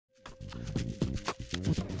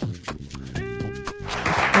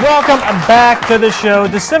Welcome back to the show.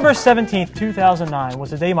 December 17th, 2009 was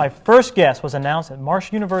the day my first guest was announced as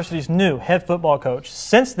Marshall University's new head football coach.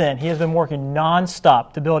 Since then, he has been working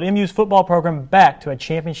non-stop to build MU's football program back to a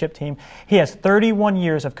championship team. He has 31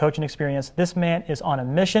 years of coaching experience. This man is on a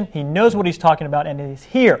mission. He knows what he's talking about, and he's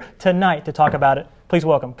here tonight to talk about it. Please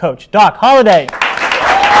welcome Coach Doc Holliday.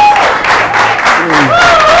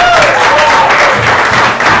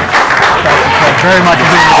 Very much for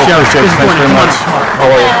being on the show. Thanks very much. How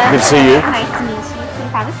are you? Good to see you. Nice to meet you. Please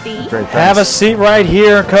have a seat. Great, Have a seat right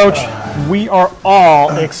here, Coach. We are all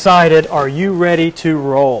excited. Are you ready to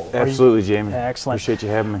roll? Absolutely, Jamie. Excellent. Appreciate you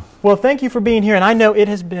having me. Well, thank you for being here, and I know it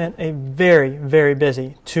has been a very, very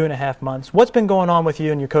busy 2.5 months. What's been going on with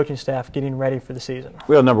you and your coaching staff getting ready for the season?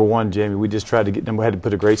 Well, number one, Jamie, we just tried to get them. We had to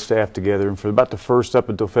put a great staff together, and for about the first up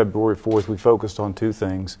until February 4th, we focused on two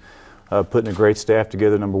things. Putting a great staff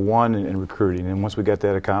together, number one, and recruiting. And once we got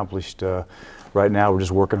that accomplished, right now we're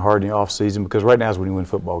just working hard in the off season, because right now is when you win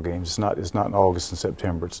football games. It's not in August and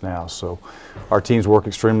September, it's now. So our teams work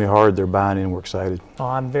extremely hard, they're buying in, we're excited. Oh,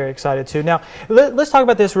 I'm very excited too. Now, let's talk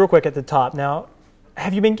about this real quick at the top. Now,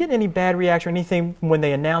 have you been getting any bad reaction or anything when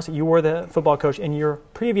they announced that you were the football coach and your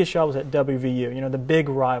previous job was at W.Va, the big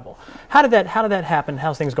rival? How did that happen?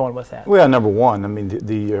 How's things going with that? Well, number one, I mean,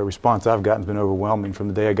 the response I've gotten has been overwhelming from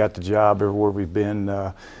the day I got the job. Everywhere we've been,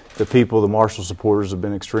 the people, the Marshall supporters have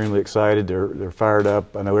been extremely excited. They're fired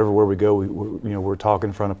up. I know everywhere we go, we're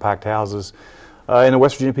talking in front of packed houses. And the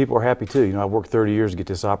West Virginia people are happy too. I've worked 30 years to get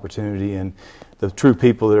this opportunity, and the true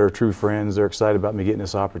people that are true friends, they're excited about me getting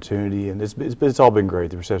this opportunity, and it's all been great.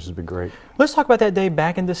 The reception's been great. Let's talk about that day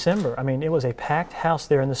back in December. I mean, it was a packed house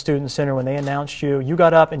there in the Student Center when they announced you. You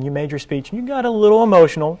got up and you made your speech, and you got a little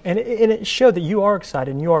emotional, and it showed that you are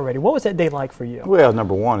excited and you are ready. What was that day like for you? Well,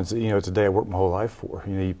 number one, it's a day I worked my whole life for.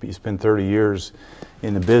 You spend 30 years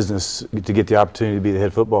in the business to get the opportunity to be the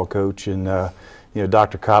head football coach, and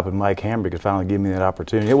Dr. Kopp and Mike Hambrick could finally give me that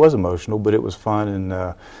opportunity. It was emotional, but it was fun,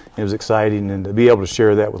 and it was exciting, and to be able to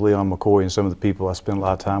share that with Leon McCoy and some of the people I spent a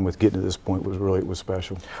lot of time with getting to this point was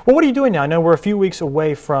special. Well, what are you doing now? I know we're a few weeks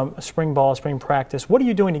away from spring ball, spring practice. What are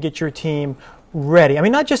you doing to get your team ready? I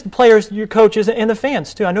mean, not just the players, your coaches, and the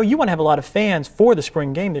fans too. I know you want to have a lot of fans for the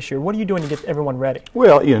spring game this year. What are you doing to get everyone ready?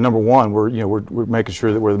 Well, number one, we're making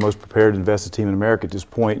sure that we're the most prepared, invested team in America at this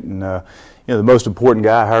point, and the most important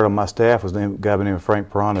guy I hired on my staff was a guy by the name of Frank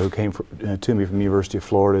Pirano, who came to me from the University of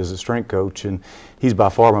Florida as a strength coach, and he's by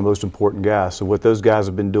far my most important guy. So what those guys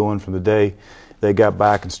have been doing from the day they got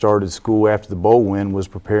back and started school after the bowl win was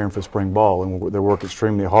preparing for spring ball, and they're working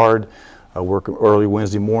extremely hard. Working early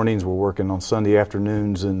Wednesday mornings, we're working on Sunday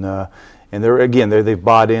afternoons, and they've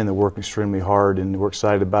bought in. They're working extremely hard, and we're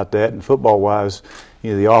excited about that. And football-wise,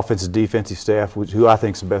 the offensive, defensive staff, who I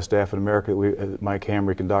think is the best staff in America, that Mike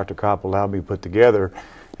Hambrick and Dr. Kopp allowed me to put together,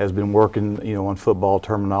 has been working, on football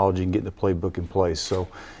terminology and getting the playbook in place. So,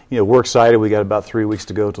 we're excited. We got about 3 weeks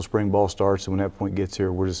to go till spring ball starts, and when that point gets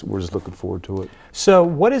here, we're just looking forward to it. So,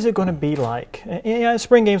 what is it going to be like?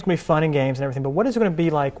 Spring games going to be fun and games and everything, but what is it going to be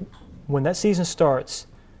like when that season starts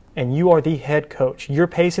and you are the head coach, you're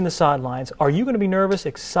pacing the sidelines? Are you going to be nervous,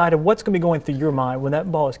 excited? What's going to be going through your mind when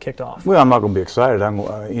that ball is kicked off? Well, I'm not going to be excited. I'm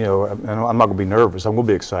not going to be nervous. I'm going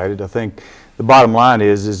to be excited. I think the bottom line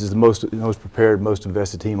is the most prepared, most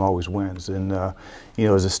invested team always wins. And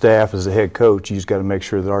as a staff, as a head coach, you just got to make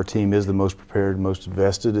sure that our team is the most prepared, most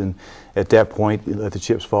invested, and at that point, let the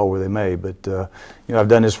chips fall where they may. But I've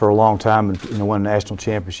done this for a long time, and won a national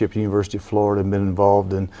championship at the University of Florida, and been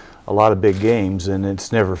involved in a lot of big games, and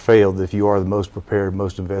it's never failed that if you are the most prepared,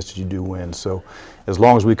 most invested, you do win. So as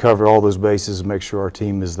long as we cover all those bases and make sure our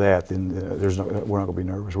team is that, then we're not going to be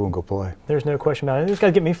nervous. We're going to go play. There's no question about it. It's got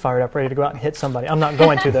to get me fired up, ready to go out and hit somebody. I'm not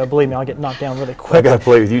going to, though. Believe me, I'll get knocked down really quick. I got to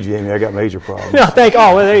play with you, Jamie. I got major problems. No,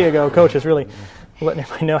 well, there you go. Coach is really letting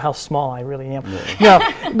everybody know how small I really am. Yeah.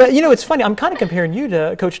 No, but it's funny. I'm kind of comparing you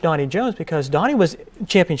to Coach Donnie Jones, because Donnie was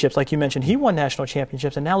championships, like you mentioned. He won national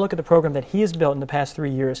championships, and now look at the program that he has built in the past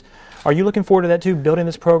 3 years. Are you looking forward to that too, building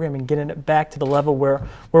this program and getting it back to the level where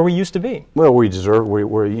we used to be? Well,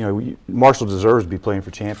 Marshall deserves to be playing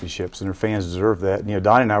for championships, and their fans deserve that.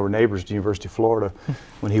 Donnie and I were neighbors at the University of Florida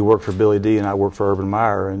when he worked for Billy D and I worked for Urban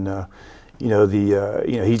Meyer, and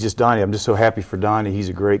he's just Donnie. I'm just so happy for Donnie. He's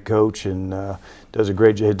a great coach, and has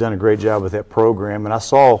done a great job with that program. And I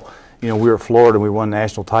saw, we were at Florida and we won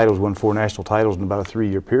national titles, won 4 national titles in about a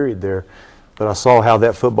 3-year period there. But I saw how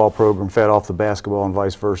that football program fed off the basketball and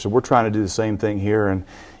vice versa. We're trying to do the same thing here, and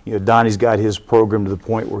Donnie's got his program to the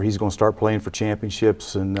point where he's going to start playing for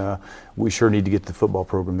championships, and we sure need to get the football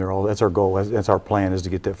program there. That's our goal. That's our plan, is to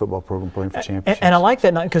get that football program playing for championships. And I like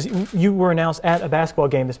that, because you were announced at a basketball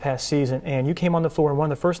game this past season, and you came on the floor, and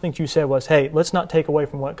one of the first things you said was, hey, let's not take away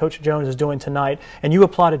from what Coach Jones is doing tonight, and you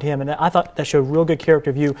applauded him, and I thought that showed real good character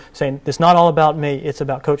of you, saying, it's not all about me, it's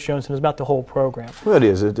about Coach Jones, and it's about the whole program. Well, it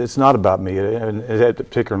is. It's not about me, and that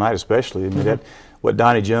particular night especially. I mean, what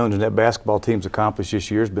Donnie Jones and that basketball team's accomplished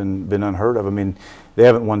this year has been unheard of. I mean, they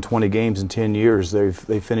haven't won 20 games in 10 years. They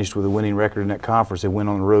finished with a winning record in that conference. They went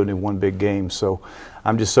on the road and they won big games. So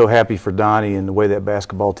I'm just so happy for Donnie and the way that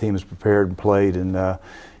basketball team has prepared and played, and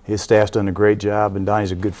his staff's done a great job, and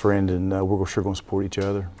Donnie's a good friend, and we're sure going to support each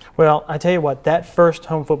other. Well, I tell you what, that first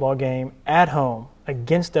home football game at home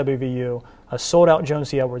against WVU, a sold-out Jones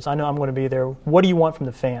C. Edwards. I know I'm going to be there. What do you want from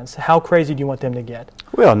the fans? How crazy do you want them to get?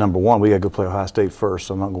 Well, number one, we got to go play Ohio State first,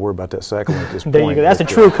 so I'm not going to worry about that second one at this point. There you go. That's a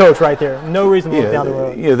true coach right there. No reason to look down the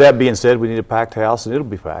road. That being said, we need a packed house, and it'll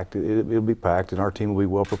be packed. It'll be packed, and our team will be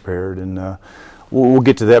well prepared. And we'll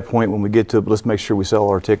get to that point when we get to it. But let's make sure we sell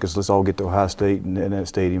our tickets. Let's all get to Ohio State and that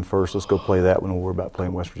stadium first. Let's go play that one, and we'll worry about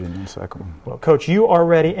playing West Virginia in the second one. Well, Coach, you are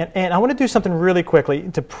ready. And I want to do something really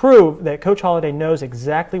quickly to prove that Coach Holliday knows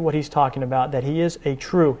exactly what he's talking about, that he is a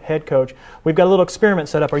true head coach. We've got a little experiment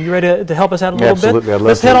set up. Are you ready to help us out a little Absolutely. bit?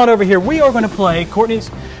 Let's head on over here. We are going to play.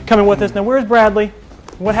 Courtney's coming with us. Now, where's Bradley?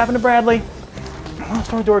 What happened to Bradley? Oh,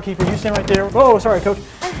 sorry, doorkeeper. You stand right there. Oh, sorry, Coach.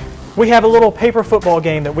 We have a little paper football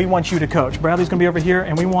game that we want you to coach. Bradley's going to be over here,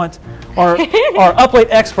 and we want our up late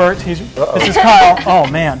expert. This is Kyle. Oh,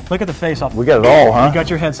 man. Look at the face off. We got it all, huh? You got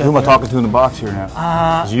your headset. Who am I talking to in the box here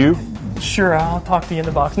now? Is you? Sure, I'll talk to you in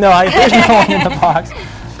the box. No, there's no one in the box.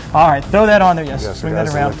 All right, throw that on there. Yes, swing that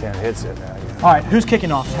around. Headset now, yeah. All right, who's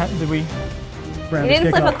kicking off? Did we? You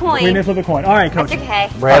didn't flip a coin. We didn't flip a coin. All right, Coach. That's okay.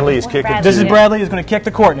 Bradley is kicking. This is Bradley is going to kick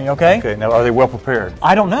to Courtney, okay? Okay, now are they well prepared?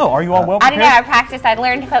 I don't know. Are you all well I prepared? don't know. I practiced. I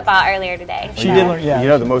learned football earlier today. She did learn, yeah. You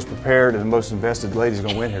know, the most prepared and the most invested lady's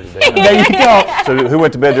going to win here today. There you go. So who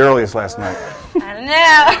went to bed the earliest last night? I don't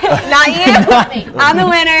know. Not you. I'm the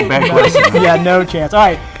winner. Bad question. Yeah, no chance. All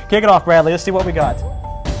right, kick it off, Bradley. Let's see what we got.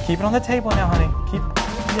 Keep it on the table now, honey.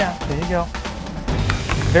 Yeah, there you go.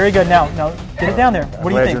 Very good. Now, get it down there.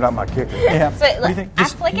 What do you think? You're not my kicker. Yeah. So, What do you think? I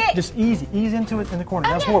flick it? Just ease into it in the corner.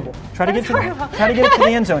 That's horrible. Try to get to the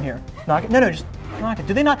end zone here. Knock it. No, just knock it.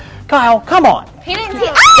 Do they not? Kyle, come on. He didn't see.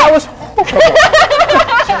 That was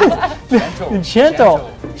horrible.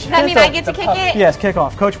 Gentle. Does that mean I get to kick it? Yes, kick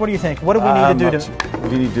off. Coach, what do you think? What do we need to do to?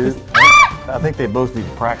 What do you need to do? I think they both need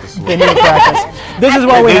to practice. They need to practice. This is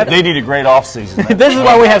why they need a great off season. This is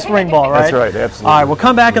why we have spring ball, right? That's right, absolutely. All right, we'll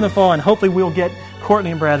come back in the fall, and hopefully we'll get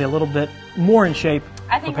Courtney and Bradley a little bit more in shape.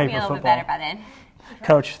 I think we'll be a little bit better by then.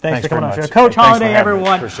 Coach, thanks for coming on the show. much. Coach Thanks Holliday, for having me.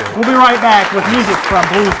 everyone. Appreciate it. We'll be right back with music from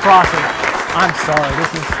Blues Crossing. I'm sorry,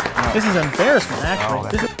 this is embarrassment,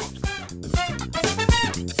 actually.